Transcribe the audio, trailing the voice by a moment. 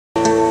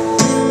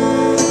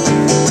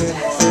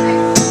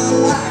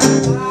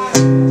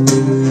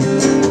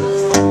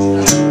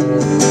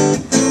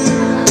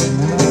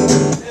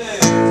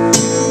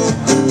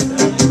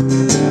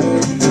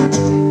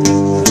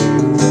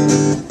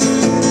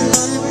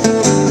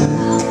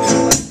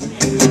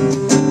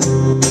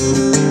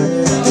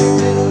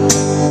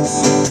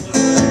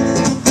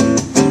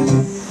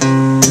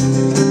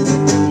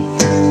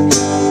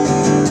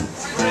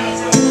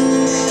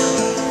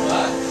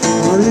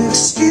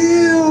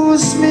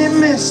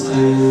mister,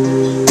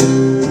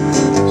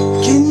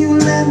 can you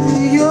lend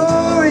me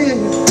your ear?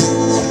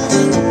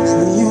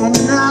 You're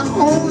not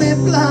only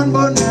blind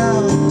but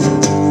now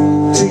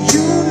do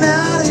you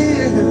not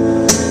hear?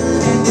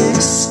 And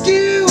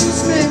excuse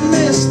me,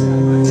 mister,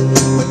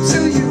 but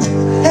do you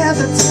have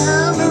the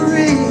time to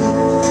read?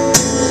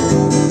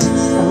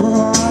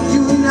 Or are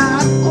you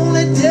not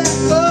only deaf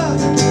but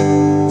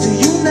do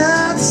you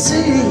not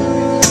see?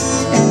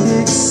 And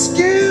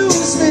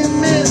excuse me,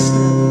 mister,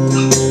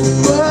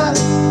 but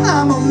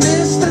I'm a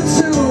mister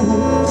too,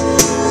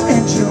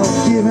 and you're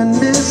giving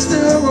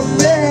mister a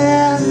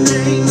bad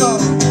name. Oh,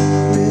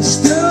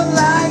 mister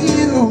like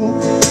you,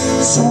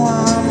 so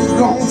I'm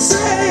gonna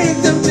take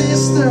the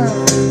mister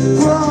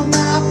from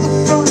out the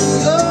front of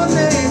your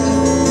name.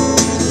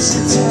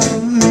 It's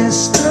a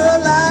mister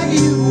like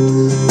you,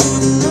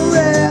 the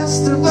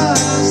rest of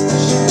us to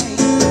shame.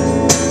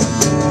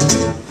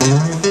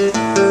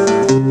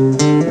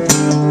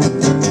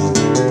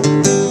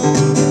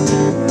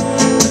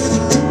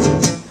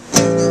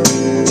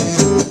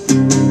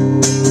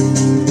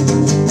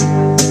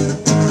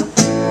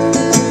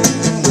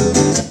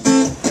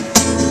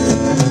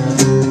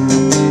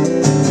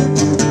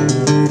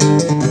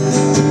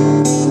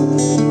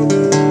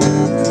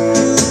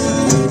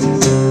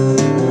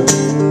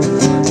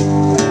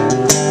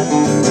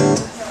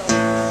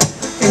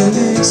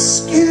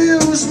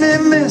 Excuse me,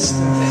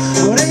 mister,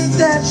 but ain't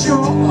that your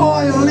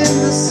oil in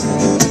the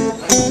sea?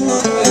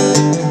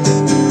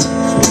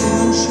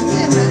 Ocean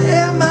in the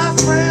air, my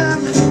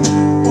friend,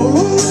 well,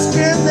 whose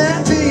can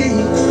that be?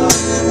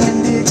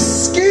 And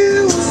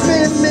excuse me,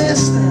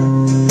 mister,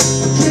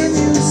 can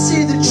you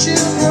see the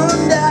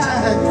children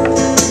die?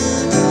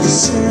 You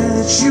say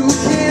that you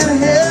can't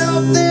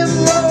help them,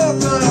 Lord,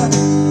 but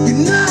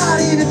you're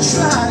not even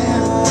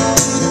trying.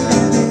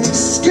 And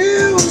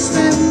excuse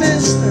me,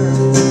 mister,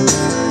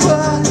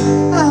 but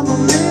I'm a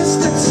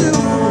mister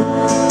too,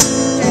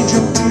 and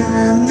you're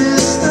giving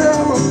mister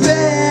a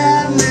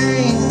bad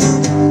name,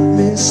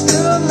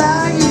 mister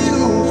like you,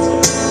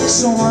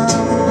 so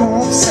I'm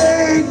gonna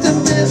take the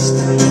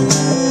mister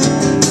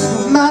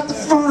from out the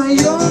front of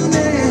your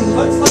name.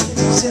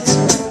 'Cause it's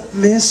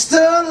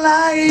mister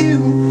like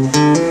you,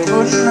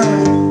 but the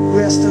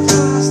rest of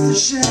us to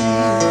shame.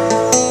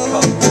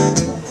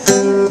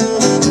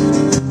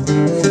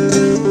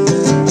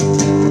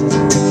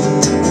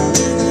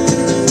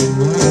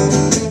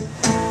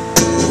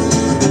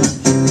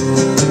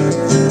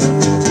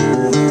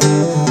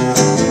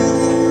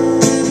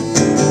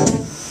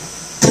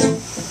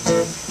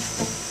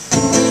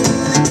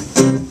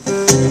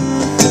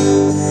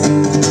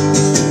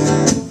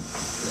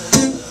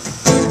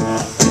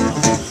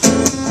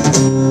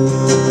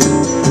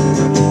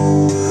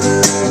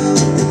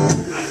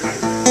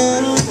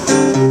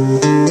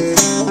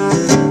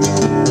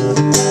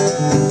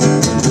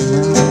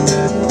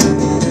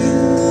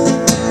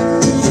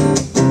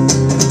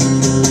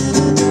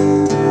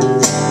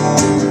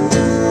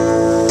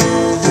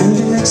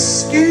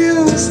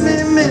 Excuse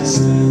me,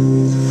 mister,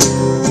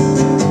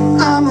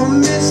 I'm a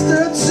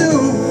mister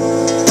too,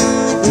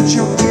 but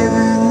you're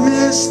giving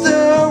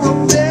mister a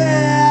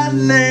bad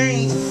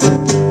name,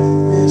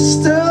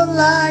 mister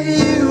like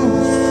you.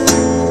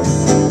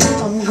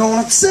 I'm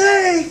gonna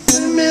take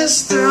the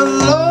mister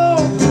low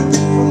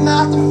from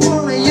out the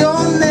front of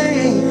your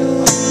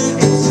name.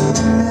 It's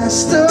a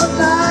mister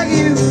like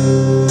you,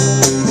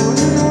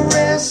 putting the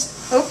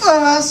rest of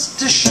us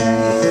to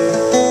shame.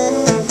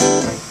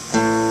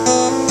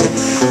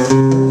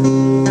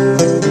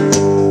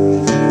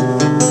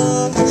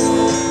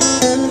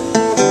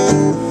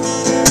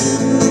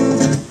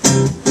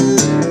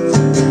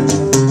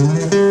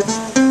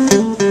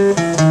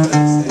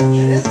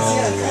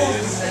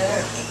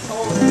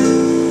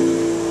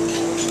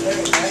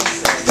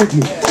 Thank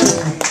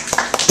you.